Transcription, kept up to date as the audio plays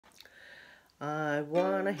I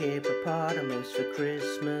want a hippopotamus for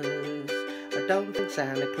Christmas. I don't think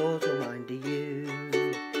Santa Claus will mind, do you?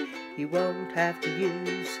 He won't have to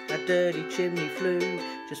use a dirty chimney flue.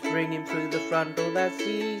 Just bring him through the front door, that's the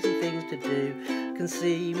easy things to do. Can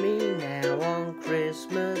see me now on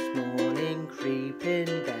Christmas morning, creeping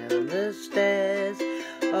down the stairs.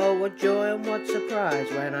 Oh, what joy and what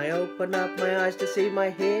surprise when I open up my eyes to see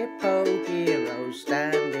my hippo hero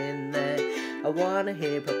standing there. I want a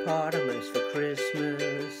hippopotamus for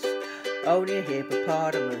Christmas. Only a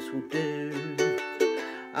hippopotamus will do.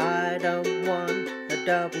 I don't want a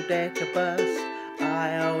double-decker bus.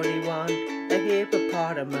 I only want a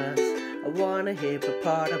hippopotamus. I want a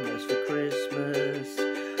hippopotamus for Christmas.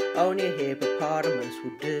 Only a hippopotamus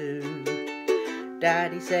will do.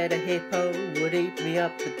 Daddy said a hippo would eat me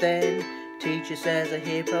up, but then teacher says a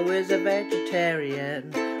hippo is a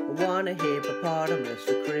vegetarian. I want a hippopotamus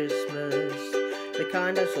for Christmas, the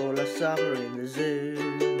kind I saw last summer in the zoo.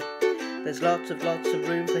 There's lots of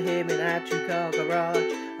room for him in our two-car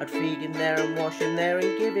garage. I'd feed him there and wash him there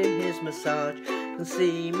and give him his massage. Can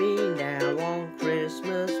see me now on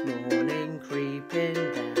Christmas morning, creeping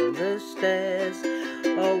down the stairs.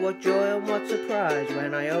 Oh, what joy and what surprise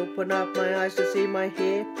when I open up my eyes to see my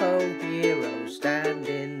hippo hero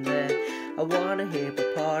standing there. I want a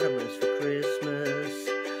hippopotamus for Christmas.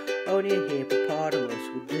 Only a hippopotamus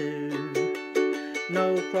will do.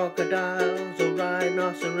 No crocodiles or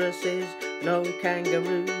rhinoceroses, no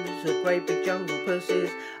kangaroos or great big jungle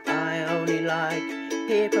pussies. I only like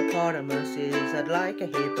hippopotamuses. I'd like a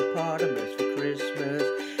hippopotamus for Christmas,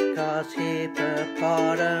 'cause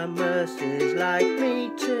hippopotamuses like me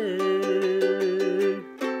too.